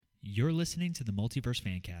You're listening to the Multiverse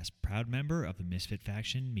Fancast, proud member of the Misfit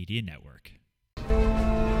Faction Media Network.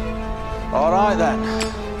 All right then,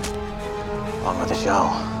 on with the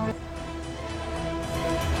show.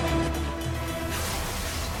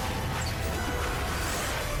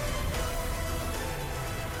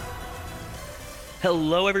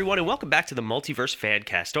 Hello, everyone, and welcome back to the Multiverse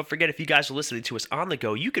Fancast. Don't forget, if you guys are listening to us on the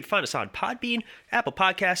go, you can find us on Podbean, Apple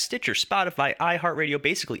Podcasts, Stitcher, Spotify, iHeartRadio,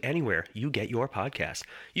 basically anywhere you get your podcast.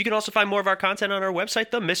 You can also find more of our content on our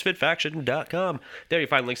website, themisfitfaction.com. There you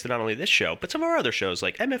find links to not only this show, but some of our other shows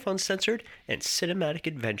like MF Uncensored and Cinematic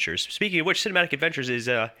Adventures. Speaking of which, Cinematic Adventures is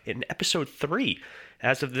in episode 3.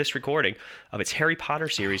 As of this recording, of its Harry Potter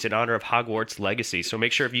series in honor of Hogwarts Legacy. So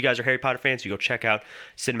make sure if you guys are Harry Potter fans, you go check out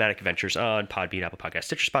Cinematic Adventures on Podbean, Apple Podcasts,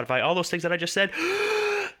 Stitcher, Spotify, all those things that I just said.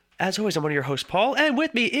 As always, I'm one of your hosts, Paul, and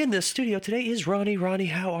with me in the studio today is Ronnie. Ronnie,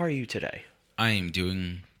 how are you today? I am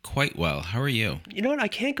doing quite well. How are you? You know what? I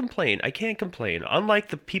can't complain. Unlike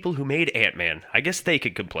the people who made Ant-Man. I guess they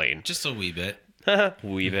could complain. Just a wee bit.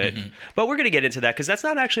 Wee bit. But we're going to get into that because that's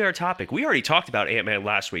not actually our topic. We already talked about Ant-Man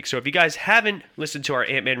last week. So if you guys haven't listened to our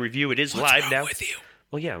Ant-Man review, it is live now. What's wrong with you?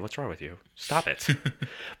 Well, yeah, what's wrong with you? Stop it.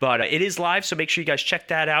 But it is live, so make sure you guys check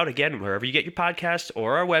that out, again, wherever you get your podcast,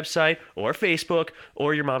 or our website, or Facebook,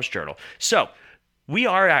 or your mom's journal. So we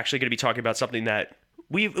are actually going to be talking about something that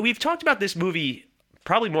we've talked about this movie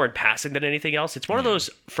probably more in passing than anything else. It's one of those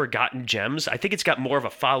forgotten gems. I think it's got more of a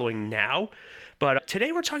following now. But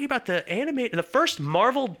today we're talking about the first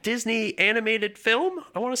Marvel Disney animated film,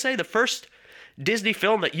 I want to say. The first Disney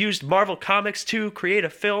film that used Marvel Comics to create a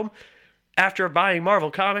film after buying Marvel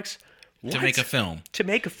Comics. What? To make a film.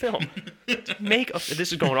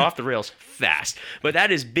 This is going off the rails fast. But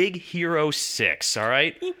that is Big Hero 6, all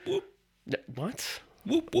right? Whoop, whoop. What?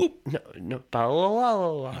 Whoop, whoop. No. Blah, blah,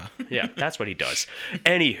 blah, blah. Yeah, that's what he does.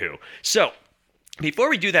 Anywho, so before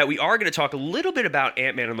we do that, we are going to talk a little bit about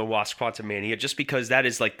Ant-Man and the Wasp: Quantumania, just because that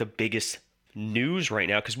is like the biggest news right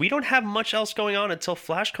now, because we don't have much else going on until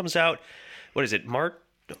Flash comes out. What is it, March?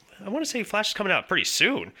 I want to say Flash is coming out pretty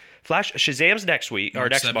soon. Shazam's next week, or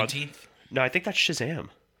next 17th? Month. No, I think that's Shazam.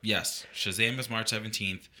 Yes, Shazam is March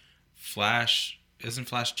 17th. Isn't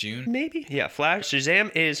Flash June? Maybe. Yeah,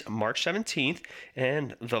 Shazam is March 17th,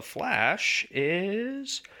 and The Flash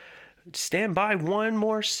is... Stand by one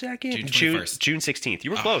more second. June 21st. June 16th. You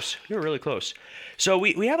were close. You were really close. So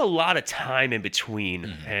we have a lot of time in between.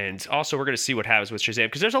 Mm-hmm. And also we're going to see what happens with Shazam,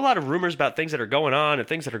 because there's a lot of rumors about things that are going on and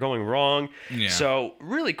things that are going wrong. Yeah. So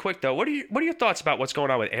really quick, though, what are your thoughts about what's going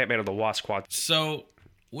on with Ant-Man and the Wasp Squad? So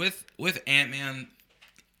with Ant-Man,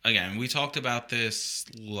 again, we talked about this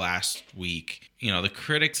last week. You know, the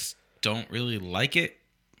critics don't really like it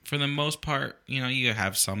for the most part. You know, you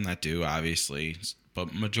have some that do, obviously,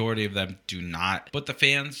 but majority of them do not. But the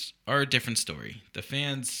fans are a different story. The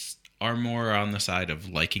fans are more on the side of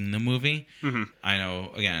liking the movie. Mm-hmm. I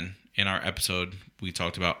know, again, in our episode, we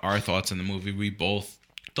talked about our thoughts on the movie. We both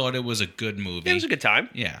thought it was a good movie. It was a good time.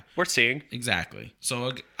 Yeah. Worth seeing. Exactly.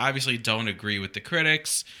 So, obviously, don't agree with the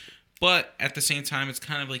critics. But at the same time, it's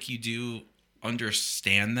kind of like you do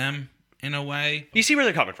understand them in a way. You see where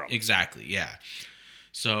they're coming from. Exactly, yeah.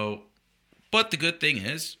 So, but the good thing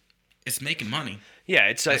is, it's making money.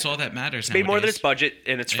 Yeah, that's all that matters. It's made more than its budget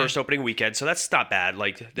in its first opening weekend, so that's not bad.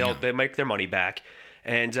 Like they make their money back,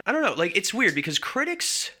 and I don't know. Like it's weird because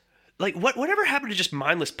critics, like whatever happened to just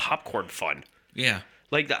mindless popcorn fun? Yeah,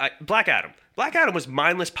 like Black Adam. Black Adam was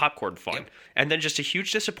mindless popcorn fun, and then just a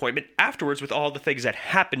huge disappointment afterwards with all the things that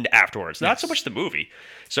happened afterwards. Not so much the movie.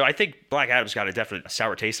 So I think Black Adam's got a definite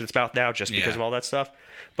sour taste in its mouth now just because of all that stuff.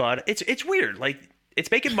 But it's weird. Like, it's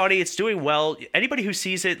making money. It's doing well. Anybody who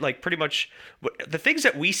sees it, like, pretty much the things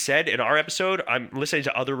that we said in our episode, I'm listening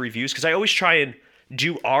to other reviews because I always try and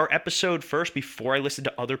do our episode first before I listen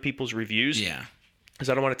to other people's reviews. Yeah. Because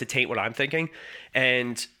I don't want it to taint what I'm thinking.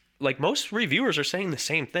 And, like, most reviewers are saying the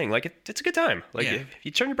same thing. Like, it's a good time. Like, if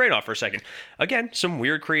you turn your brain off for a second. Again, some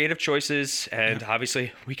weird creative choices. And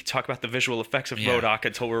obviously, we could talk about the visual effects of MODOK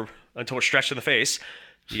until we're stretched in the face.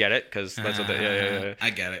 You get it? Because that's what they... I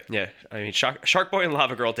get it. Yeah. I mean, Shark Boy and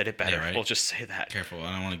Lava Girl did it better. Yeah, right? We'll just say that. Careful.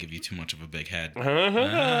 I don't want to give you too much of a big head.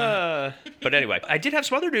 But anyway, I did have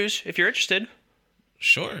some other news, if you're interested.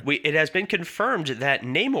 Sure. It has been confirmed that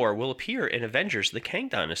Namor will appear in Avengers: The Kang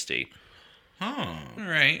Dynasty. Oh, all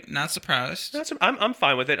right. Not surprised. I'm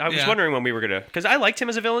fine with it. I was wondering when we were going to... Because I liked him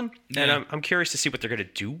as a villain, and I'm curious to see what they're going to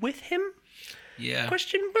do with him. Yeah.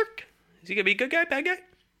 Question mark. Is he going to be a good guy, bad guy,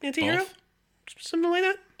 anti-hero? Both. Something like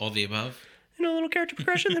that? All the above? a little character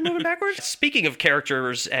progression, then moving backwards. Speaking of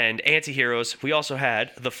characters and anti-heroes, we also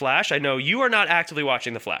had The Flash. I know you are not actively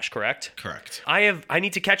watching The Flash, correct? Correct. I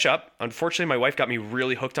need to catch up. Unfortunately, my wife got me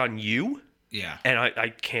really hooked on You. Yeah. And I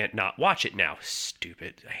can't not watch it now.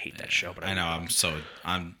 Stupid. I hate that show. But I know.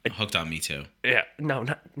 I'm hooked on Me Too. Yeah. No,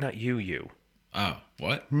 not You. Oh,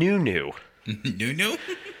 what? New. New?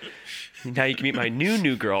 Now you can meet my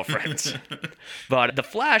new girlfriends. But The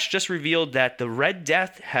Flash just revealed that the Red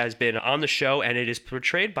Death has been on the show, and it is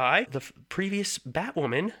portrayed by the previous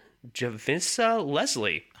Batwoman, Javissa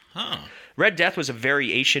Leslie. Huh. Red Death was a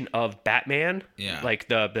variation of Batman, like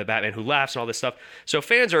the Batman Who Laughs and all this stuff. So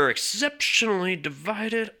fans are exceptionally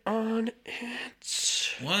divided on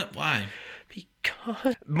it. What? Why?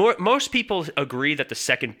 Because most people agree that the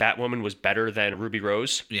second Batwoman was better than Ruby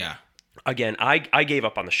Rose. Yeah. Again, I gave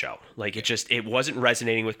up on the show. Like, it wasn't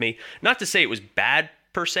resonating with me. Not to say it was bad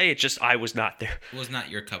per se, it's just I was not there. It was not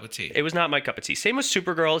your cup of tea. It was not my cup of tea. Same with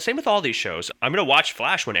Supergirl, same with all these shows. I'm going to watch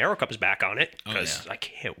Flash when Arrow Cup is back on it, because I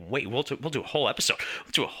can't wait. We'll do a whole episode.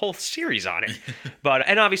 We'll do a whole series on it.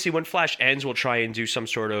 And obviously when Flash ends, we'll try and do some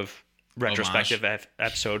sort of retrospective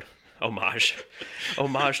episode. Homage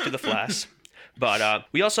to the Flash. But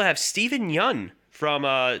we also have Steven Yeun from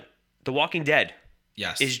The Walking Dead.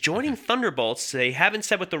 Yes. Is joining Thunderbolts. They haven't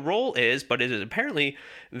said what the role is, but it is apparently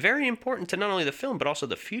very important to not only the film but also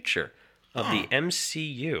the future of the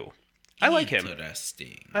MCU. I like him.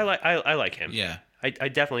 Interesting. I like him. Yeah. I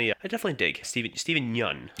definitely dig Steven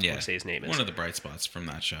Yeun. I want to say his name is one of the bright spots from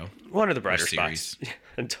that show. One of the brighter spots.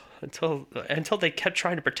 Until they kept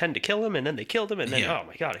trying to pretend to kill him, and then they killed him, and then oh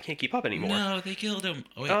my god, I can't keep up anymore. No, they killed him.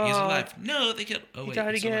 Oh wait, he's alive. No, they killed. Oh wait, he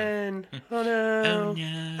died he's again. Alive. Oh no. Oh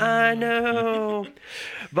no. I know.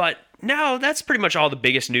 But now that's pretty much all the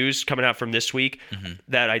biggest news coming out from this week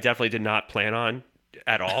that I definitely did not plan on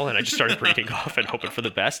at all, and I just started reading off and hoping for the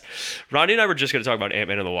best. Ronnie and I were just going to talk about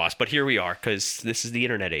Ant-Man and the Wasp, but here we are, because this is the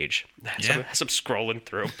internet age. So I'm scrolling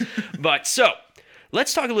through. But so,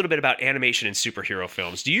 let's talk a little bit about animation and superhero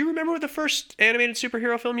films. Do you remember the first animated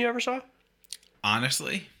superhero film you ever saw?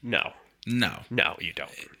 Honestly? No. No, you don't.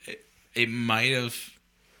 It might have...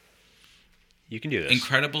 You can do this.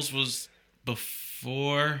 Incredibles was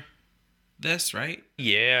before this, right?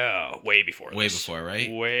 Yeah, way before this. Way before,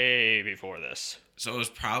 right? Way before this. So it was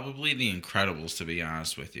probably The Incredibles, to be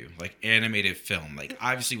honest with you. Like, animated film. Like,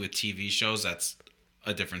 obviously with TV shows, that's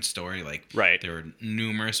a different story. Like, there were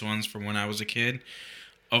numerous ones from when I was a kid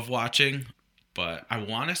of watching. But I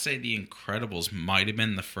want to say The Incredibles might have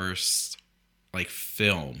been the first, like,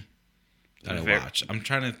 film that I watched. I'm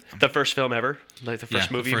trying to... The first film ever? Like, the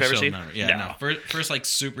first movie you've ever seen? Yeah, no. First, like,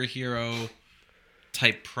 superhero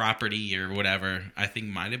type property or whatever, I think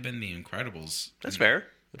might have been The Incredibles. That's fair.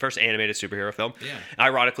 The first animated superhero film. Yeah.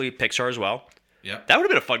 Ironically, Pixar as well. Yep. That would have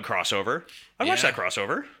been a fun crossover. I'd watch that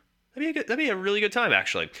crossover. That'd be a really good time,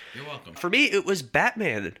 actually. You're welcome. For me, it was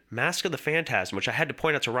Batman, Mask of the Phantasm, which I had to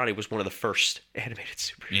point out to Ronnie was one of the first animated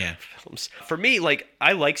superhero films. For me, like,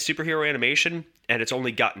 I like superhero animation, and it's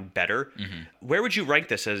only gotten better. Where would you rank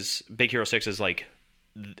this as Big Hero 6 as, like,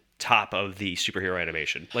 top of the superhero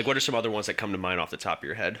animation? Like, what are some other ones that come to mind off the top of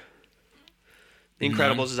your head?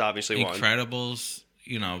 Incredibles is obviously one. Incredibles,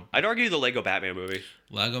 you know. I'd argue the Lego Batman movie.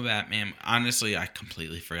 Lego Batman. Honestly, I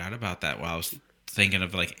completely forgot about that while I was thinking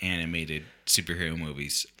of, like, animated superhero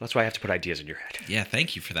movies. That's why I have to put ideas in your head. Yeah,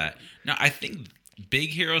 thank you for that. No, I think Big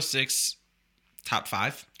Hero 6, top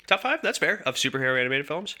 5. Top 5? That's fair. Of superhero animated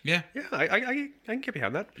films? Yeah. Yeah, I can get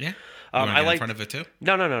behind that. Yeah. I like in front of it too?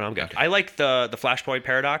 No, I'm good. Okay. I like the Flashpoint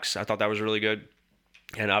Paradox. I thought that was really good.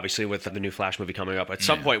 And obviously with the new Flash movie coming up, at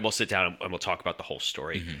some point we'll sit down and we'll talk about the whole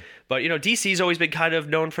story. But, you know, DC's always been kind of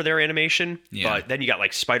known for their animation. Yeah. But then you got,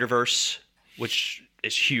 like, Spider-Verse, which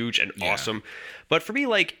is huge and awesome. But for me,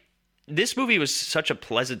 like, this movie was such a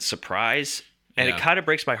pleasant surprise. And it kind of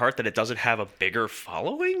breaks my heart that it doesn't have a bigger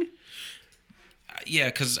following. Yeah,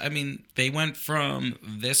 because, I mean, they went from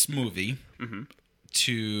this movie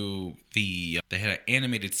to they had an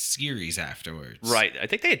animated series afterwards. Right. I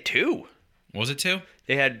think they had 2. Was it 2?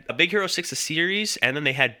 They had a Big Hero 6 a series, and then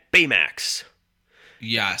they had Baymax.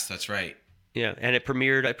 Yes, that's right. Yeah, and it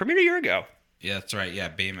premiered a year ago. Yeah, that's right. Yeah,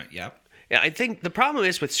 Baymax. Yep. Yeah, I think the problem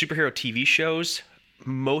is with superhero TV shows,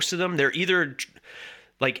 most of them, they're either...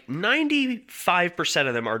 Like 95%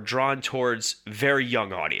 of them are drawn towards very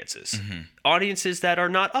young audiences. Audiences that are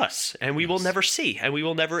not us, and we will never see, and we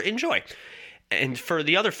will never enjoy. And for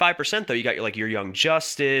the other 5%, though, you got your Young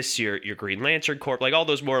Justice, your Green Lantern Corp, like all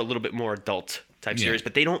those a little bit more adult type series,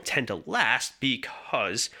 but they don't tend to last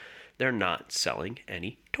because they're not selling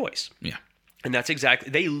any toys. Yeah. And that's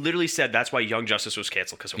exactly, they literally said that's why Young Justice was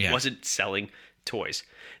canceled, because it wasn't selling toys.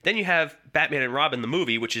 Then you have Batman and Robin the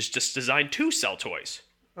movie, which is just designed to sell toys.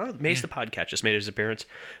 Oh, Mace the Podcast just made his appearance.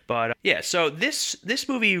 But yeah, so this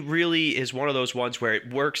movie really is one of those ones where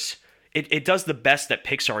it works. It does the best that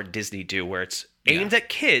Pixar and Disney do, where it's aimed at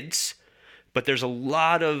kids, but there's a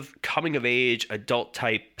lot of coming of age, adult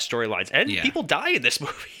type storylines, and people die in this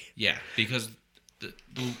movie. Yeah, because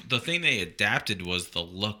the thing they adapted was the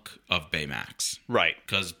look of Baymax. Right.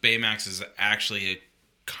 Because Baymax is actually a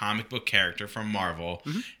comic book character from Marvel,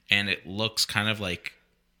 and it looks kind of like,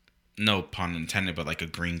 no pun intended, but like a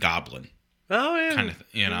Green Goblin. Oh, yeah. Kind of,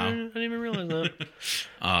 you know? I didn't even realize that.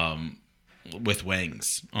 With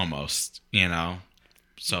wings, almost, you know?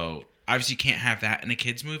 So, obviously you can't have that in a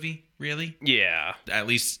kid's movie, really. Yeah. At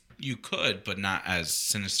least you could, but not as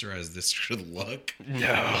sinister as this should look.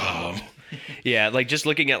 No. Yeah, like just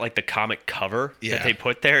looking at like the comic cover that they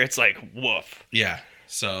put there, it's like, woof. Yeah.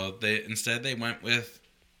 So, instead they went with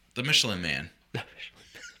the Michelin Man.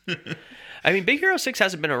 I mean, Big Hero 6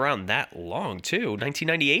 hasn't been around that long, too.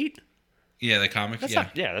 1998? Yeah, the comic.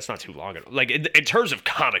 That's not too long. Like in terms of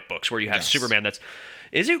comic books, where you have Superman.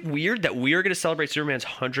 Is it weird that we are going to celebrate Superman's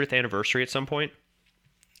 100th anniversary at some point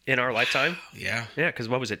in our lifetime? Yeah. Yeah, because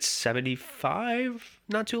what was it, 75?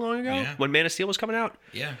 Not too long ago, when Man of Steel was coming out.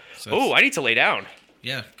 Yeah. So I need to lay down.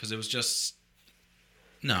 Yeah, because it was just.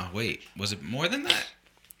 No, wait. Was it more than that?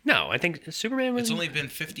 No, I think Superman was. It's only been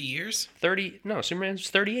 50 years. 30. No, Superman's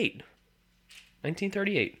 38.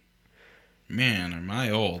 1938. Man, am I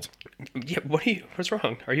old? Yeah, what's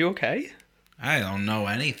wrong? Are you okay? I don't know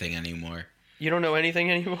anything anymore. You don't know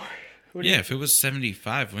anything anymore? If it was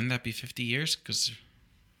 75, wouldn't that be 50 years? Because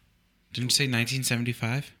didn't you say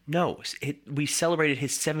 1975? No, we celebrated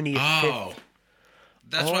his 75th. Oh,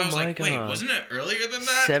 that's why I was like, wait, God. wasn't it earlier than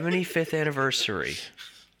that? 75th anniversary.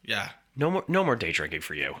 Yeah. No more day drinking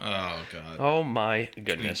for you. Oh God. Oh my Can you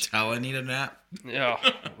goodness. tell I need a nap? Oh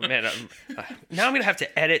man, now I'm gonna have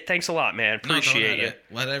to edit. Thanks a lot, man. Appreciate No, don't it. edit.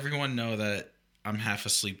 Let everyone know that I'm half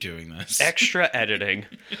asleep doing this. Extra editing.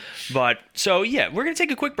 But so yeah, we're gonna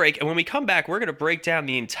take a quick break, and when we come back, we're gonna break down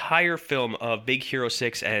the entire film of Big Hero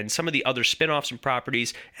 6 and some of the other spin-offs and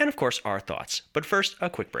properties, and of course our thoughts. But first, a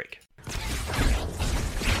quick break.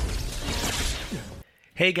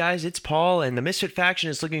 Hey guys, it's Paul, and the Misfit Faction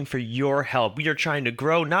is looking for your help. We are trying to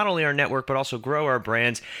grow not only our network, but also grow our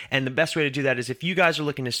brands, and the best way to do that is if you guys are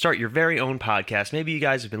looking to start your very own podcast. Maybe you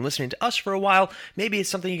guys have been listening to us for a while. Maybe it's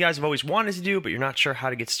something you guys have always wanted to do, but you're not sure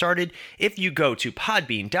how to get started. If you go to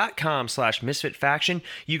podbean.com/misfitfaction,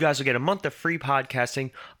 you guys will get a month of free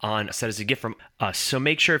podcasting set as a gift from us. So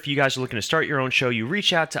make sure if you guys are looking to start your own show, you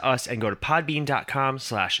reach out to us and go to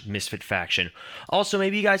podbean.com/misfitfaction. Also,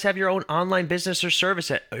 maybe you guys have your own online business or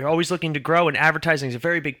service that you're always looking to grow, and advertising is a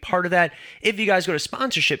very big part of that. If you guys go to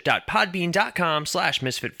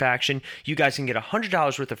sponsorship.podbean.com/misfitfaction, you guys can get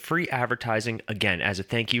 $100 worth of free advertising, again, as a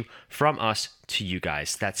thank you from us to you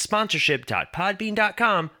guys. That's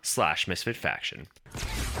sponsorship.podbean.com/misfitfaction.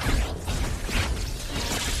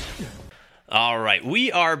 All right,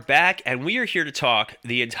 we are back, and we are here to talk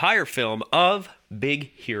the entire film of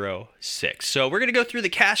Big Hero 6. So we're going to go through the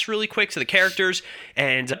cast really quick, so the characters,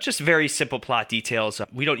 and just very simple plot details.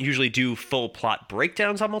 We don't usually do full plot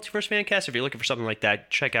breakdowns on Multiverse Fancast. If you're looking for something like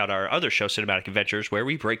that, check out our other show, Cinematic Adventures, where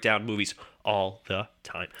we break down movies all the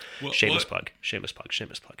time. Shameless plug.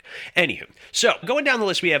 Anywho, so going down the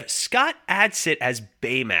list, we have Scott Adsit as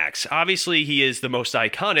Baymax. Obviously, he is the most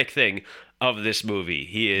iconic thing of this movie.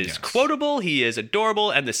 He is quotable, he is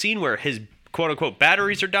adorable, and the scene where his quote-unquote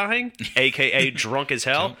batteries are dying, a.k.a. drunk as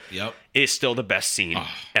hell, is still the best scene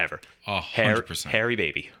ever. 100%. Harry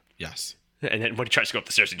baby. Yes. And then when he tries to go up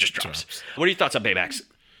the stairs, he just drops. What are your thoughts on Baymax?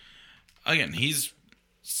 Again, he's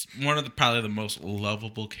one of probably the most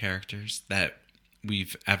lovable characters that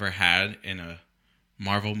we've ever had in a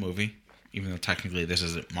Marvel movie. Even though technically this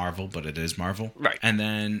isn't Marvel, but it is Marvel. Right. And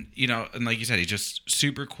then, and like you said, he's just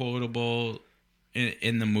super quotable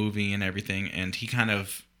in the movie and everything. And he kind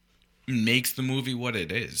of makes the movie what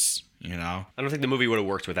it is, I don't think the movie would have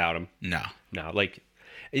worked without him. No.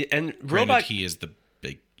 And Granted, he is the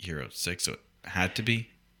Big Hero 6, so it had to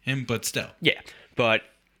be him, but still. Yeah, but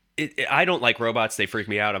I don't like robots. They freak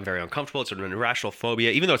me out. I'm very uncomfortable. It's sort of an irrational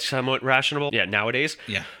phobia, even though it's somewhat rational. Yeah, nowadays.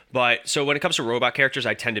 Yeah. But so when it comes to robot characters,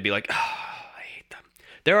 I tend to be like, I hate them.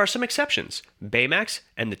 There are some exceptions. Baymax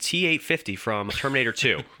and the T-850 from Terminator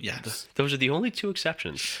 2. Yes. Those are the only two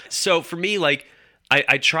exceptions. So for me,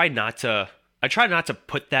 I try not to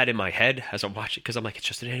put that in my head as I'm watching, because I'm like, it's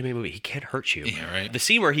just an anime movie. He can't hurt you. Yeah, right. The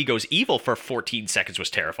scene where he goes evil for 14 seconds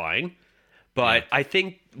was terrifying. But Yeah. I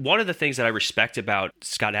think one of the things that I respect about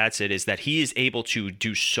Scott Adsit is that he is able to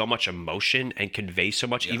do so much emotion and convey so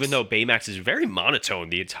much, Yes. even though Baymax is very monotone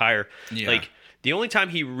the entire. Yeah. Like, the only time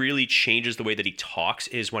he really changes the way that he talks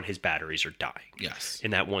is when his batteries are dying. Yes.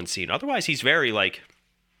 In that one scene. Otherwise, he's very, like,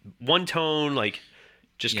 one tone, like,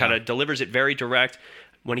 just kind Yeah. of delivers it very direct.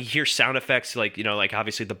 When he hears sound effects, like, you know, like,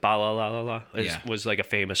 obviously the ba la la la la Yeah. was, like, a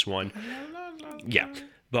famous one. Yeah.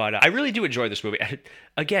 But I really do enjoy this movie.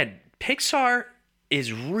 Again, Pixar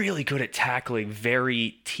is really good at tackling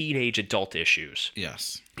very teenage adult issues.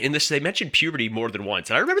 Yes. In this, they mentioned puberty more than once.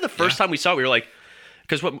 And I remember the first Yeah. time we saw it, we were like,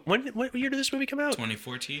 because what year did this movie come out?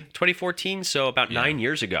 2014. 2014, so about 9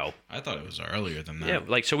 years ago. I thought it was earlier than that. Yeah,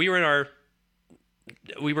 like, so we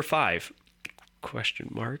were 5. Question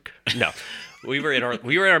mark? No. we were in our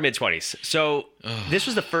mid-20s. So this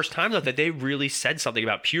was the first time, though, that they really said something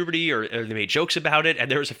about puberty or they made jokes about it. And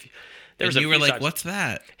there was a few. And you were like, "What's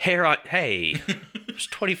that?" Hair on. Hey, I was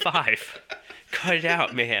 25. Cut it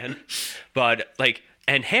out, man. But like,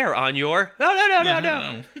 and hair on your.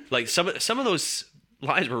 No. Like some of those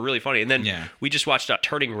lines were really funny. And then Yeah. we just watched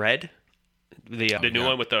Turning Red, the new yeah.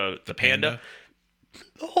 one with the panda.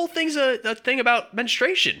 The whole thing's a thing about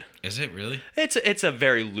menstruation. Is it really? It's a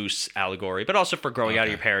very loose allegory, but also for growing out of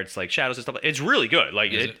Okay. your parents, like shadows and stuff. It's really good.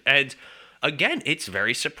 Like Is it, it? and again, it's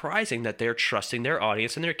very surprising that they're trusting their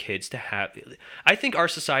audience and their kids to have. I think our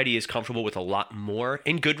society is comfortable with a lot more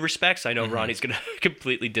in good respects. I know Ronnie's going to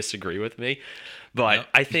completely disagree with me, but Yep.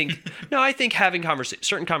 I think having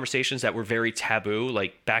certain conversations that were very taboo,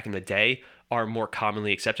 like back in the day, are more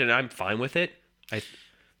commonly accepted, and I'm fine with it.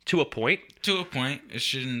 To a point. To a point, it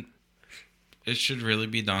shouldn't. It should really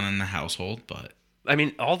be done in the household, but I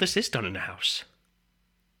mean, all this is done in the house.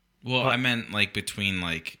 well, I meant like between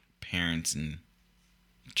like parents and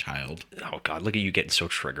child. Oh God, look at you getting so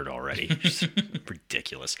triggered already. Just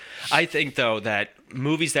ridiculous. I think though that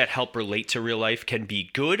movies that help relate to real life can be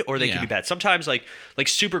good or they can Yeah. be bad. Sometimes like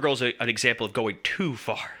Supergirl's an example of going too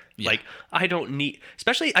far. Yeah. Like I don't need,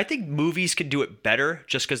 especially I think movies can do it better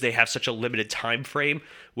just because they have such a limited time frame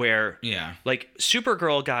where Yeah. like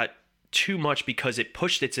Supergirl got too much because it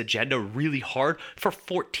pushed its agenda really hard for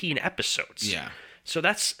 14 episodes. Yeah. So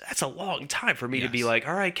that's a long time for me to be Yes. like,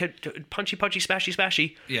 all right, punchy, smashy,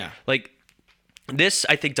 smashy. Yeah. Like this,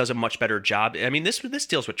 I think, does a much better job. I mean, this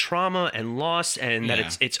deals with trauma and loss, and that Yeah.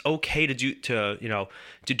 it's okay to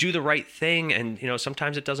do the right thing, and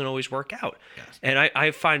sometimes it doesn't always work out. Yes. And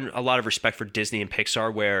I find a lot of respect for Disney and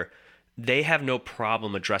Pixar where they have no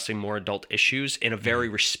problem addressing more adult issues in a very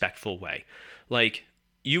respectful way. Like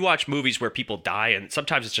you watch movies where people die, and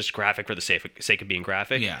sometimes it's just graphic for the sake of being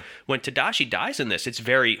graphic. Yeah. When Tadashi dies in this, it's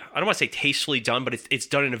very, I don't want to say tastefully done, but it's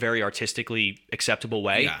done in a very artistically acceptable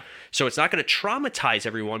way. Yeah. So it's not going to traumatize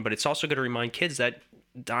everyone, but it's also going to remind kids that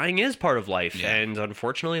dying is part of life. Yeah. And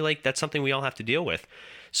unfortunately, like that's something we all have to deal with.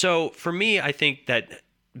 So for me, I think that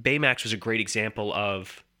Baymax was a great example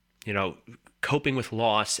of, coping with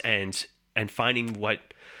loss and finding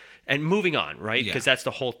and moving on, right? Yeah. Because that's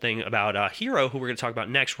the whole thing about Hiro, who we're going to talk about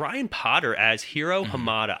next. Ryan Potter as Hiro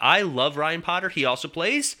Hamada. I love Ryan Potter. He also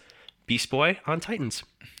plays Beast Boy on Titans.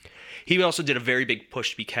 He also did a very big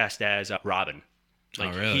push to be cast as Robin.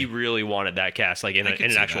 Like, Oh, really? He really wanted that cast, like in I could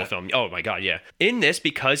an see actual that. film. Oh my God, yeah. In this,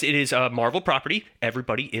 because it is a Marvel property,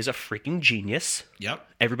 everybody is a freaking genius. Yep.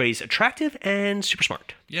 Everybody's attractive and super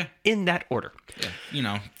smart. Yeah. In that order.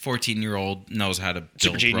 Yeah. 14-year-old knows how to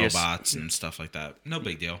Super build genius. robots and stuff like that. No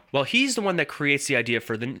big deal. Well, he's the one that creates the idea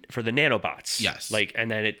for the nanobots. Yes. Like, and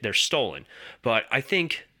then they're stolen. But I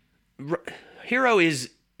think Hiro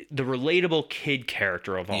is the relatable kid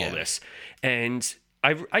character of all Yeah. this, and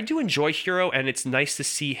I do enjoy Hiro, and it's nice to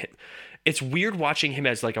see him. It's weird watching him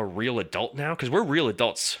as like a real adult now because we're real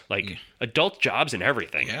adults, like adult jobs and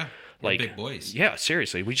everything. Yeah. We're Like big boys. Yeah,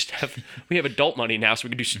 seriously, we have adult money now, so we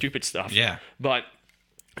can do stupid stuff. Yeah. But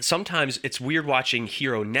sometimes it's weird watching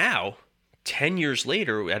Hiro now, 10 years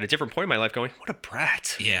later, at a different point in my life, going, "What a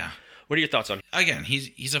brat." Yeah. What are your thoughts on? Again,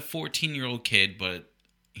 he's a 14-year-old kid, but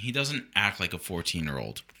he doesn't act like a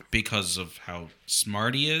 14-year-old because of how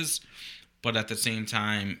smart he is. But at the same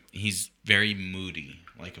time, he's very moody,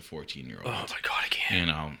 like a 14-year-old. Oh my God, I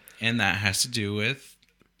can't. And that has to do with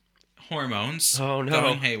hormones Oh, no.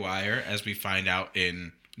 going haywire, as we find out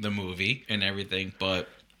in the movie and everything. But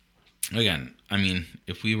again, I mean,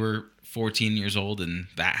 if we were 14 years old and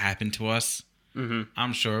that happened to us,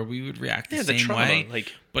 I'm sure we would react the Yeah, the same trauma, way.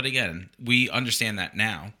 like- But again, we understand that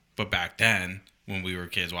now. But back then, when we were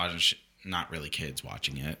kids watching not really kids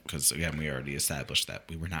watching it, because again, we already established that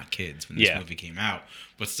we were not kids when this Yeah. movie came out.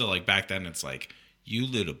 But still, like back then, it's like You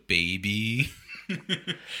little baby.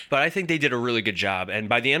 But I think they did a really good job. And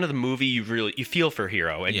by the end of the movie, you feel for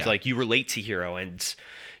Hero, and Yeah. like you relate to Hero, and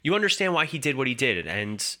you understand why he did what he did,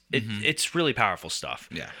 and it's really powerful stuff.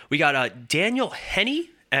 Yeah. We got Daniel Henney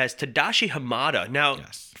as Tadashi Hamada. Now,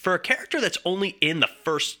 Yes. for a character that's only in the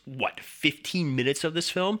first 15 minutes of this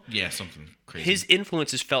film, Yeah, something crazy. his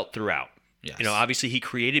influence is felt throughout. Yes. You know, obviously he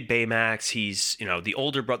created Baymax. He's, the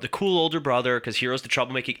older brother, the cool older brother, because Hero's the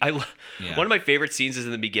troublemaking. Yeah. One of my favorite scenes is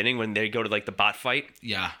in the beginning when they go to like the bot fight,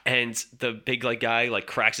 Yeah. and the big like guy like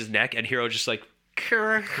cracks his neck, and Hero just like.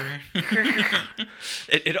 I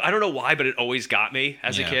don't know why, but it always got me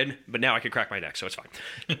as a Yeah. kid. But now I can crack my neck, so it's fine.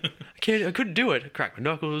 I couldn't do it. Crack my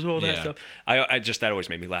knuckles, all that Yeah. stuff. That always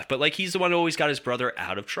made me laugh. But like he's the one who always got his brother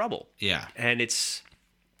out of trouble. Yeah. And it's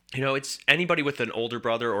anybody with an older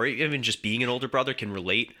brother or even just being an older brother can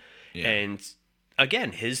relate. Yeah. And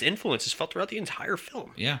again, his influence is felt throughout the entire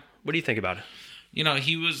film. Yeah. What do you think about it?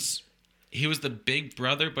 He was the big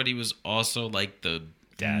brother, but he was also like the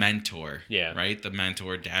Dad. mentor. Yeah. Right? The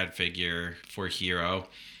mentor, dad figure for Hero.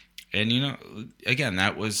 And again,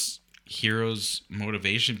 that was Hero's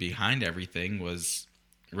motivation behind everything, was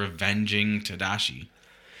revenging Tadashi.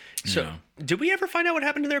 So, did we ever find out what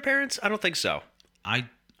happened to their parents? I don't think so. I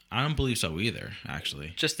don't believe so either,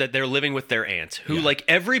 actually. Just that they're living with their aunt, who, Yeah. like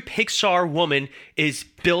every Pixar woman, is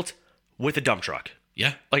built with a dump truck.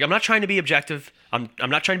 Yeah. Like, I'm not trying to be objective. I'm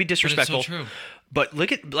not trying to be disrespectful. true. But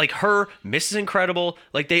look at like her, Mrs. Incredible.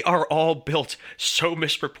 Like they are all built so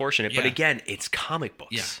misproportionate. But Yeah. again, it's comic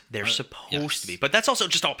books. Yeah. They're supposed yes. to be. But that's also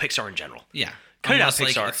just all Pixar in general. Yeah. Cut it out, Unless, like,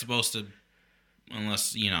 Pixar. it's supposed to,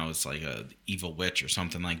 unless, it's like a evil witch or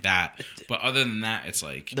something like that. But other than that, it's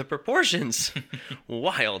like The proportions,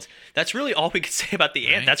 wild. That's really all we can say about the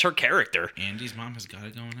aunt. Right. That's her character. Andy's mom has got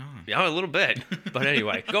it going on. Yeah, a little bit. But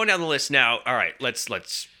anyway, going down the list now. All right,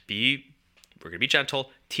 we're gonna be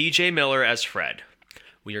gentle. T.J. Miller as Fred.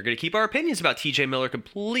 We are gonna keep our opinions about T.J. Miller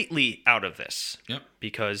completely out of this. Yep.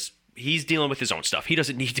 Because he's dealing with his own stuff. He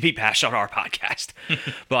doesn't need to be bashed on our podcast.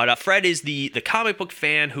 But Fred is the comic book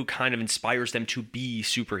fan who kind of inspires them to be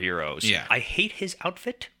superheroes. Yeah. I hate his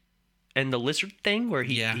outfit and the lizard thing where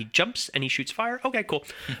he jumps and he shoots fire. Okay, cool.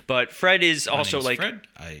 But Fred is My also name's like Fred.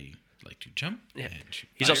 I like to jump. Yeah. And shoot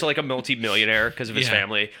He's fire. also like a multi-millionaire because of his Yeah.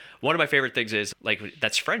 family. One of my favorite things is like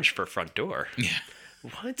that's French for front door. Yeah.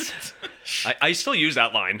 What? I still use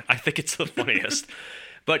that line. I think it's the funniest.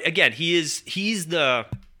 But again, he's the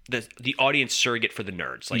audience surrogate for the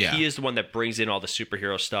nerds. Like Yeah. he is the one that brings in all the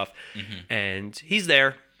superhero stuff, and he's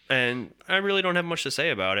there. And I really don't have much to say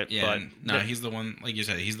about it. Yeah. But He's the one, like you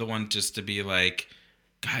said, he's the one just to be like,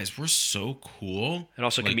 guys, we're so cool. and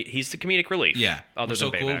also like, he's the comedic relief. yeah, Other we're so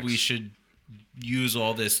than cool. Baymax. We should use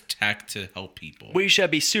all this tech to help people. We should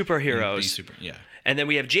be Be superheroes. super, yeah. And then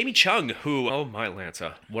we have Jamie Chung, who, oh my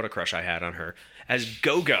Lanza, what a crush I had on her, as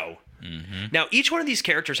Go-Go. Now, each one of these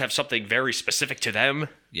characters have something very specific to them,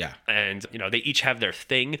 Yeah. and, they each have their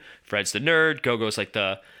thing. Fred's the nerd, Go-Go's like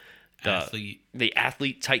the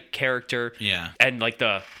athlete type character. Yeah. And like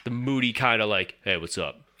the moody kind of like, hey, what's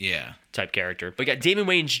up Yeah. type character. We got Damon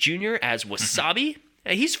Wayans Jr. as Wasabi.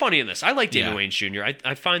 And he's funny in this. I like Damon Yeah. Wayans Jr.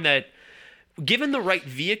 I find that given the right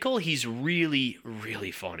vehicle, he's really,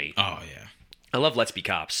 really funny. Oh, yeah. I love Let's Be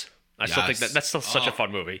Cops. I still think Yes. that's still such a Oh.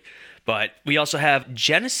 fun movie. But we also have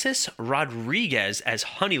Genesis Rodriguez as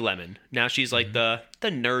Honey Lemon. Now she's like the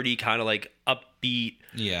nerdy kind of like upbeat,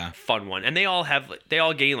 Yeah. fun one. And they all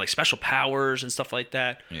gain like special powers and stuff like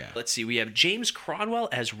that. Yeah. Let's see. We have James Cronwell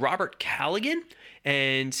as Robert Callaghan.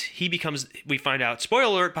 And we find out, spoiler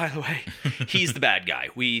alert, by the way, he's the bad guy.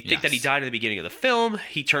 We think that he Yes. died in the beginning of the film.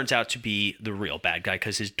 He turns out to be the real bad guy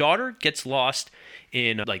because his daughter gets lost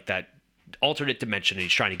in like that alternate dimension and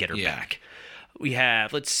he's trying to get her Yeah. back. We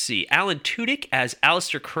have, let's see, Alan Tudyk as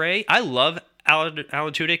Alistair Cray. I love Alan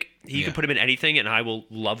Tudyk. You can Yeah. put him in anything and I will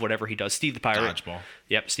love whatever he does. Steve the Pirate. Dodgeball.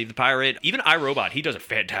 Yep, Steve the Pirate. Even iRobot, he does a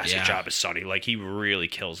fantastic Yeah. job as Sonny. Like, he really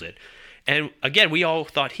kills it. And again, we all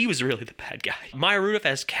thought he was really the bad guy. Maya Rudolph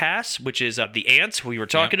as Cass, which is the ant we were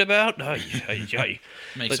talking about. Makes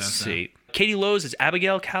Let's sense see. Katie Lowe's as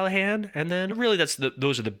Abigail Callahan. And then really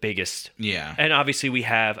those are the biggest. Yeah. And obviously we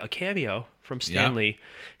have a cameo from Yeah. Stanley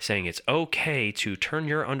saying it's okay to turn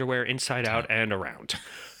your underwear inside out and around.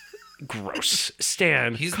 Gross.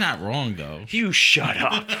 Stan, He's not wrong, though. you shut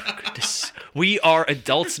up. We are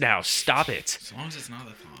adults now. Stop it. As long as it's not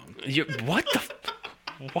a thong. What the?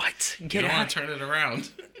 What? You Get don't out. want to turn it around.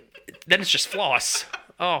 Then it's just floss.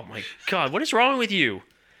 Oh my god, what is wrong with you?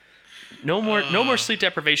 No more sleep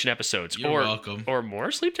deprivation episodes. You're welcome. Or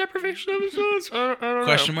more sleep deprivation episodes? I don't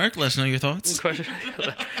Question know. mark? Let us know your thoughts. Question.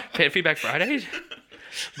 Feedback Friday.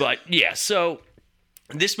 But yeah, so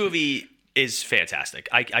This movie is fantastic.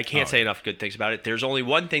 I can't say enough good things about it. There's only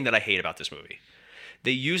one thing that I hate about this movie.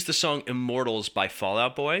 They used the song Immortals by Fall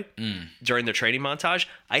Out Boy during their training montage.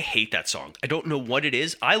 I hate that song. I don't know what it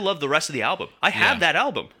is. I love the rest of the album. I have that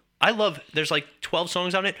album. There's like 12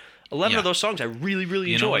 songs on it. 11 of those songs I really,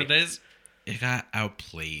 really enjoy. You know what it is? It got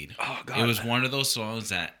outplayed. Oh, God. It was one of those songs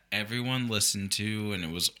that everyone listened to, and it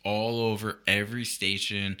was all over every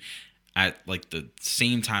station at like the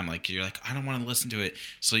same time. Like, you're like, I don't want to listen to it.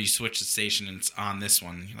 So you switch the station and it's on this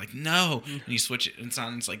one. You're like, no. And you switch it and it's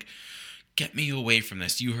on. It's like, get me away from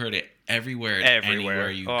this. You heard it everywhere anywhere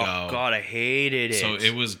you go. Oh, God, I hated it. So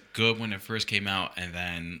it was good when it first came out, and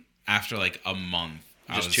then after like a month,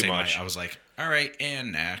 Just too much. I was like, all right,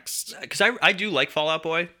 and next. Because I do like Fall Out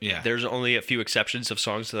Boy. Yeah. There's only a few exceptions of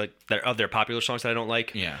songs that of their popular songs that I don't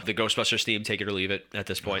like. Yeah. The Ghostbusters theme, take it or leave it at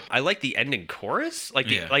this point. I like the ending chorus. Like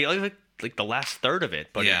like the last third of it.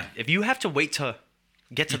 But if you have to wait to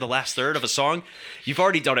get to the last third of a song, you've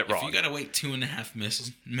already done it wrong. If you gotta wait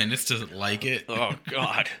 2.5 minutes to like it. Oh,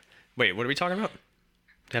 God. Wait, what are we talking about?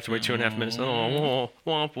 You have to wait 2.5 minutes. Oh,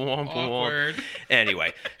 womp, womp, Awkward. womp.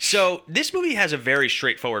 Anyway, so this movie has a very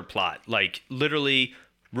straightforward plot. Like, literally,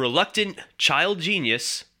 reluctant child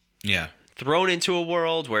genius Yeah. thrown into a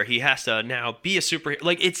world where he has to now be a superhero.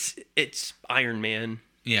 Like, it's Iron Man.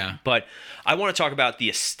 Yeah. But I want to talk about the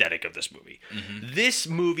aesthetic of this movie. This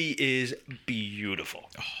movie is beautiful.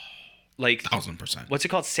 Like, 1,000%. what's it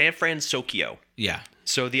called? San Francisco. Yeah.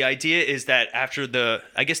 So the idea is that after the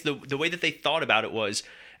way that they thought about it was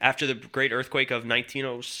after the great earthquake of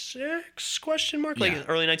 1906 ? Like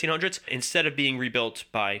early 1900s, instead of being rebuilt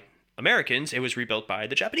by Americans, it was rebuilt by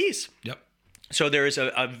the Japanese. Yep. So there is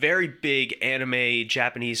a very big anime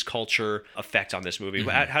Japanese culture effect on this movie.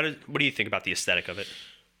 What do you think about the aesthetic of it?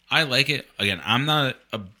 I like it. Again, I'm not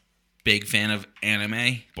a big fan of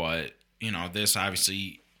anime, but this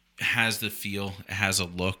obviously has the feel, it has the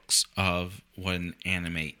looks of what an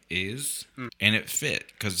anime is, and it fit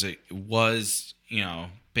because it was,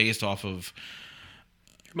 based off of.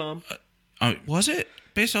 Your mom. Was it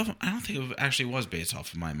based off? I don't think it actually was based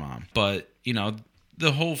off of my mom, but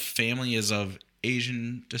the whole family is of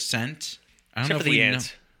Asian descent. I don't Except know for if the we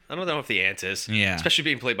aunt. I don't know if the aunt is. Yeah. Especially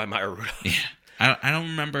being played by Maya Rudolph. Yeah. I don't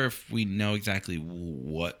remember if we know exactly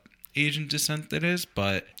what Asian descent that is,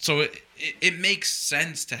 but so it makes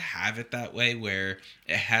sense to have it that way, where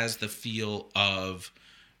it has the feel of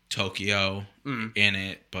Tokyo in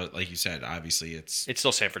it, but like you said, obviously it's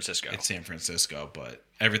still San Francisco. It's San Francisco, but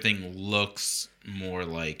everything looks more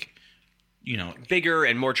like bigger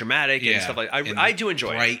and more dramatic and stuff like that. I do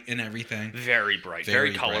enjoy bright it. and everything. Very bright,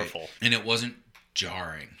 very colorful. Bright. And it wasn't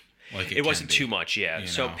jarring. Like it wasn't too much, yeah.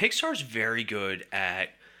 So Pixar's very good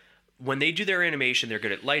at when they do their animation, they're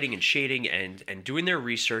good at lighting and shading and doing their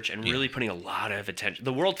research and really putting a lot of attention.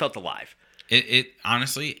 The world felt alive. It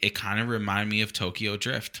honestly, it kind of reminded me of Tokyo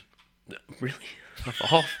Drift. Really?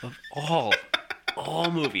 Of all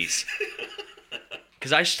movies.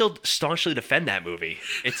 Because I still staunchly defend that movie.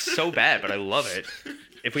 It's so bad, but I love it.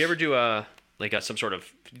 If we ever do some sort of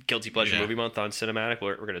guilty pleasure movie month on Cinematic,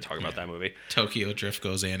 we're going to talk about that movie. Tokyo Drift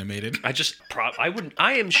goes animated.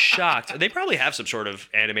 I am shocked. They probably have some sort of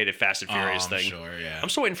animated Fast and Furious thing. Sure, yeah. I'm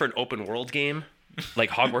still waiting for an open world game like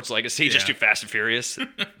Hogwarts Legacy, just do Fast and Furious.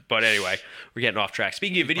 But anyway, we're getting off track.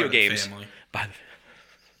 Speaking of video games,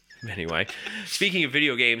 anyway, speaking of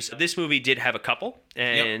video games, this movie did have a couple,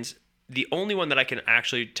 and the only one that I can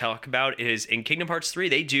actually talk about is in Kingdom Hearts 3.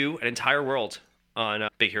 They do an entire world on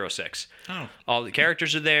Big Hero 6. Oh. All the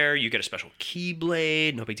characters are there. You get a special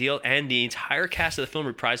Keyblade, no big deal. And the entire cast of the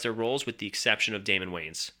film reprised their roles with the exception of Damon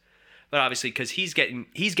Wayans. But obviously, because he's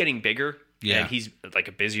getting bigger and he's like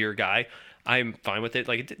a busier guy, I'm fine with it.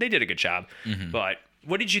 Like, they did a good job. Mm-hmm. But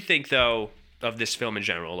what did you think, though, of this film in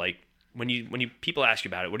general? Like, when people ask you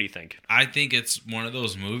about it, what do you think? I think it's one of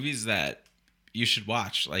those movies that you should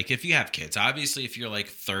watch. Like, if you have kids. Obviously, if you're like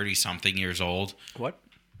 30-something years old. What?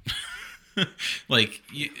 Like,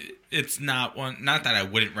 it's not that I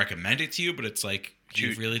wouldn't recommend it to you, but it's like,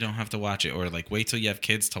 you really don't have to watch it, or like wait till you have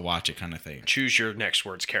kids to watch it, kind of thing. Choose your next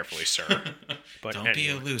words carefully, sir. But don't be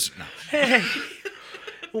a loser. No. Hey,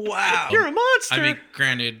 wow, you're a monster. I mean,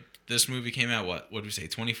 granted, this movie came out what did we say,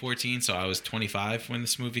 2014? So I was 25 when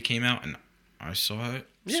this movie came out, and I saw it.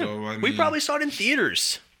 Yeah, so we probably saw it in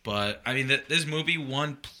theaters. But I mean, this movie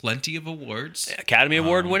won plenty of awards. Academy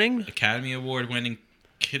Award winning,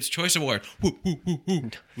 Kids' Choice Award. Woo, woo, woo, woo.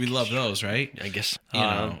 We love those, right? I guess. You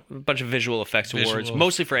know. A bunch of visual effects awards, Visual-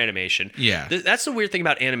 mostly for animation. Yeah. That's the weird thing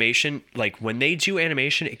about animation. Like, when they do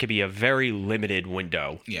animation, it could be a very limited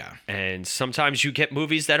window. Yeah. And sometimes you get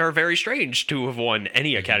movies that are very strange to have won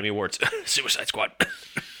any Academy Awards. Suicide Squad.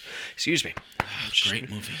 Excuse me. Great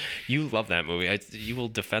movie. You love that movie. You will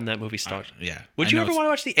defend that movie stock. Yeah. Would I you know ever it's want to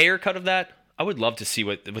watch the Ayer cut of that? I would love to see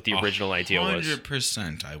what the original idea was.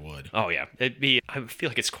 100% I would. Oh yeah, it'd be. I feel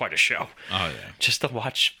like it's quite a show. Oh, yeah. Just to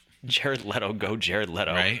watch Jared Leto go Jared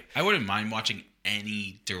Leto. Right? I wouldn't mind watching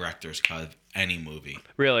any director's cut of any movie.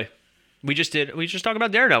 Really. We just talked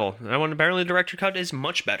about Daredevil. That one, apparently the director cut is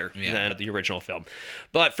much better than the original film.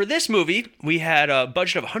 But for this movie, we had a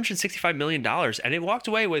budget of $165 million, and it walked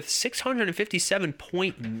away with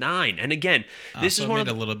 $657.9. And again, this so is it one made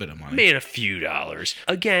of a little bit of money. made a few dollars.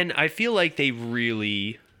 Again, I feel like they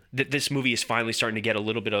really that this movie is finally starting to get a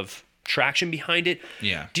little bit of traction behind it.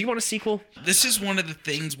 Yeah. Do you want a sequel? This is one of the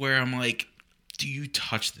things where I'm like, do you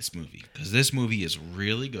touch this movie? Because this movie is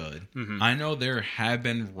really good. Mm-hmm. I know there have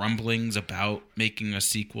been rumblings about making a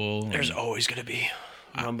sequel. There's always going to be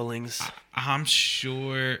rumblings. I'm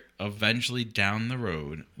sure eventually down the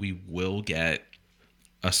road we will get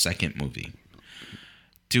a second movie.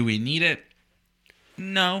 Do we need it?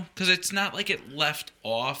 No, because it's not like it left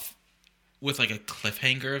off with like a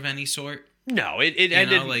cliffhanger of any sort. No, it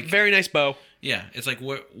ended like- very nice bow. Yeah, it's like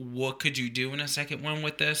what could you do in a second one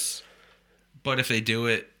with this? But if they do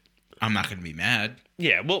it, I'm not going to be mad.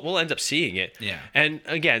 Yeah, we'll end up seeing it. Yeah. And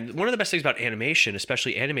again, one of the best things about animation,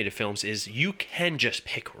 especially animated films, is you can just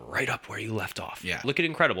pick right up where you left off. Yeah. Look at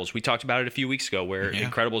Incredibles. We talked about it a few weeks ago, where Yeah.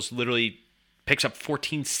 Incredibles literally picks up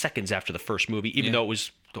 14 seconds after the first movie, even though it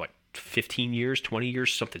was, 15 years, 20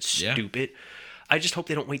 years, something Yeah. stupid. I just hope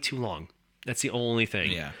they don't wait too long. That's the only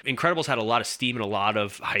thing. Yeah. Incredibles had a lot of steam and a lot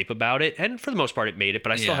of hype about it, and for the most part, it made it.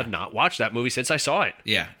 But I still Yeah. have not watched that movie since I saw it.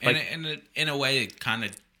 Yeah, Like- and in a way, it kind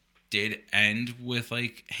of did end with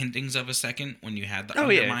like hintings of a second when you had the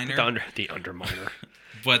Underminer. The Underminer.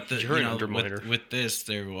 But You're an Underminer. with this,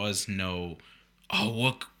 there was no,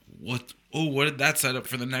 what did that set up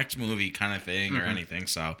for the next movie kind of thing or anything.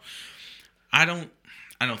 So I don't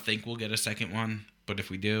think we'll get a second one, but if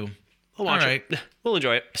we do, We'll watch all right. it. We'll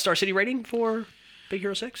enjoy it. Star City rating for Big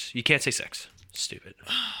Hero 6? You can't say 6. Stupid.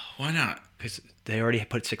 Why not? Because they already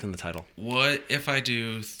put 6 in the title. What if I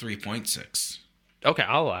do 3.6? Okay,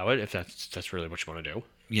 I'll allow it if that's really what you want to do.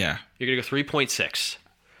 Yeah, You're going to go 3.6.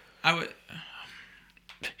 I would.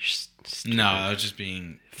 No, I was just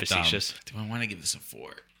being Facetious. dumb. Do I want to give this a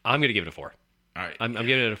 4? I'm going to give it a 4. All right. I'm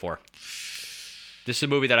giving it a 4. This is a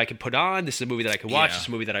movie that I could put on. This is a movie that I could watch. Yeah. This is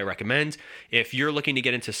a movie that I recommend. If you're looking to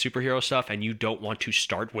get into superhero stuff and you don't want to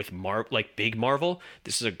start with big Marvel,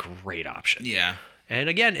 this is a great option. Yeah. And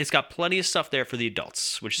again, it's got plenty of stuff there for the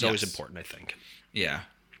adults, which is always Yes. important, I think. Yeah.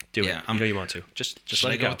 Do Yeah, it. You know you want to. Just Should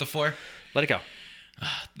let I it go go. with the 4? Let it go.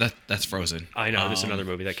 That's Frozen. I know. This is another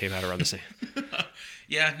movie that came out around the same.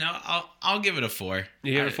 Yeah, no, I'll give it a 4.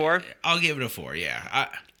 You give it a 4? I'll give it a 4. Yeah.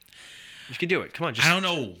 You can do it. Come on. Just, I don't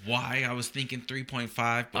know why I was thinking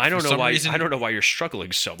 3.5. But I don't for know some why. reason, I don't know why you're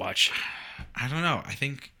struggling so much. I don't know. I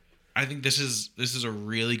think this is a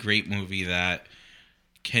really great movie that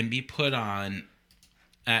can be put on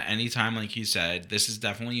at any time, like you said. This is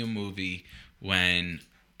definitely a movie when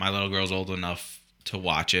my little girl's old enough to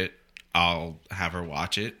watch it. I'll have her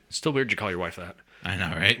watch it. Still weird you call your wife that. I know,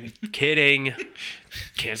 right? Kidding.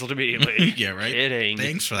 Canceled immediately. Yeah, right. Kidding.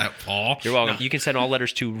 Thanks for that, Paul. You're welcome. No. You can send all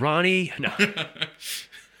letters to Ronnie. No.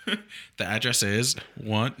 The address is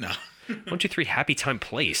what? No. 123 Happy Time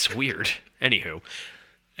Place. Weird. Anywho,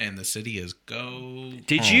 And the city is go.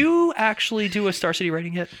 did home. you actually do a Star City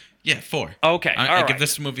rating yet? Yeah, 4. Okay, I all give right.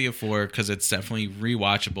 this movie a 4 because it's definitely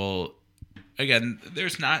rewatchable. Again,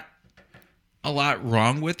 there's not a lot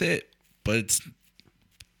wrong with it, but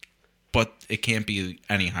it can't be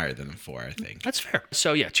any higher than a 4. I think That's fair.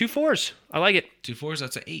 So yeah, 2 4s. I like it. 2 4s.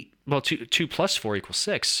 That's an 8. Well, 2 plus 4 equals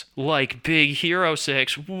 6. Like Big Hero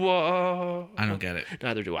 6. Whoa. I don't get it.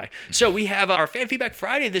 Neither do I. So we have our Fan Feedback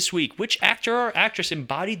Friday this week. Which actor or actress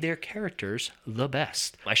embodied their characters the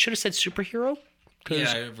best? I should have said superhero.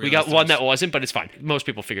 Because Yeah, I we got realized one it was- that wasn't, but it's fine. Most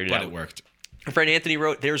people figured it But out. it worked. Our friend Anthony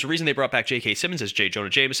wrote, there's a reason they brought back J.K. Simmons as J.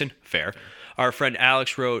 Jonah Jameson. Fair. Our friend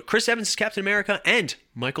Alex wrote, Chris Evans as Captain America and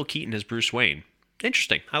Michael Keaton as Bruce Wayne.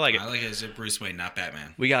 Interesting. I like it. I like it as Bruce Wayne, not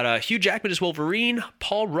Batman. We got Hugh Jackman as Wolverine,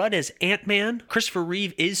 Paul Rudd as Ant-Man, Christopher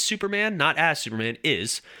Reeve is Superman, not as Superman,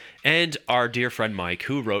 is, and our dear friend Mike,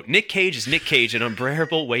 who wrote Nick Cage as Nick Cage, an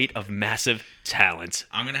unbearable weight of massive talent.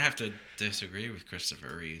 I'm gonna have to disagree with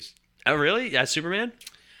Christopher Reeves. Oh, really? As Superman?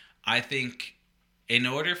 I think in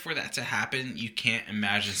order for that to happen, you can't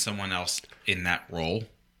imagine someone else in that role.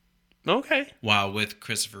 Okay. While with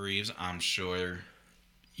Christopher Reeves, I'm sure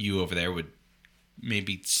you over there would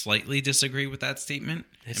maybe slightly disagree with that statement.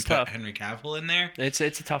 It's and tough. Put Henry Cavill in there. It's a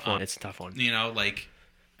tough one. It's a tough one. You know, like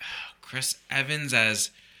Chris Evans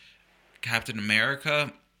as Captain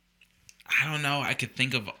America. I don't know. I could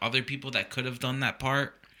think of other people that could have done that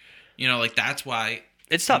part. You know, like that's why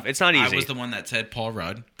It's tough. It's not easy. I was the one that said Paul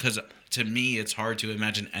Rudd because to me, it's hard to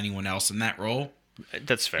imagine anyone else in that role.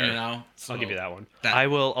 That's fair. You know, I'll give you that one. that- I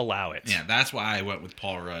will allow it. Yeah, that's why I went with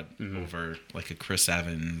Paul Rudd over like a Chris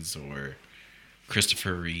Evans or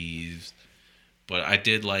Christopher Reeves. But I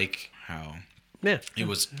did like how Yeah. it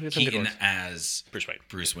was It's some good Keaton ones. as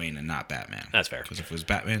Bruce Wayne. and not Batman. That's fair. Because if it was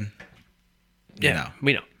Batman, We know.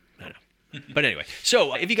 I know. But anyway,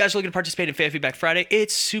 so if you guys are looking to participate in Fan Feedback Friday,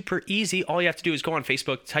 it's super easy. All you have to do is go on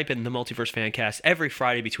Facebook, type in the Multiverse Fancast every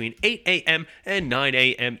Friday between 8 a.m. and 9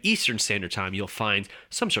 a.m. Eastern Standard Time. You'll find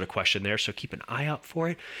some sort of question there, so keep an eye out for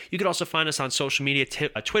it. You can also find us on social media,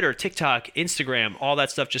 Twitter, TikTok, Instagram, all that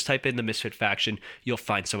stuff. Just type in the Misfit Faction. You'll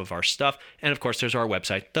find some of our stuff. And of course, there's our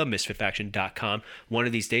website, themisfitfaction.com. One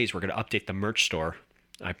of these days, we're going to update the merch store.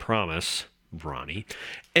 I promise. Ronnie.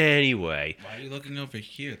 Anyway. why are you looking over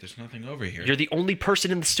here? There's nothing over here. You're the only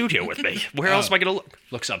person in the studio with me. Where else am I going to look?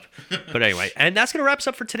 Looks up. But anyway, and that's going to wrap us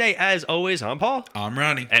up for today. As always, I'm Paul. I'm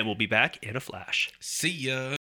Ronnie. And we'll be back in a flash. See ya.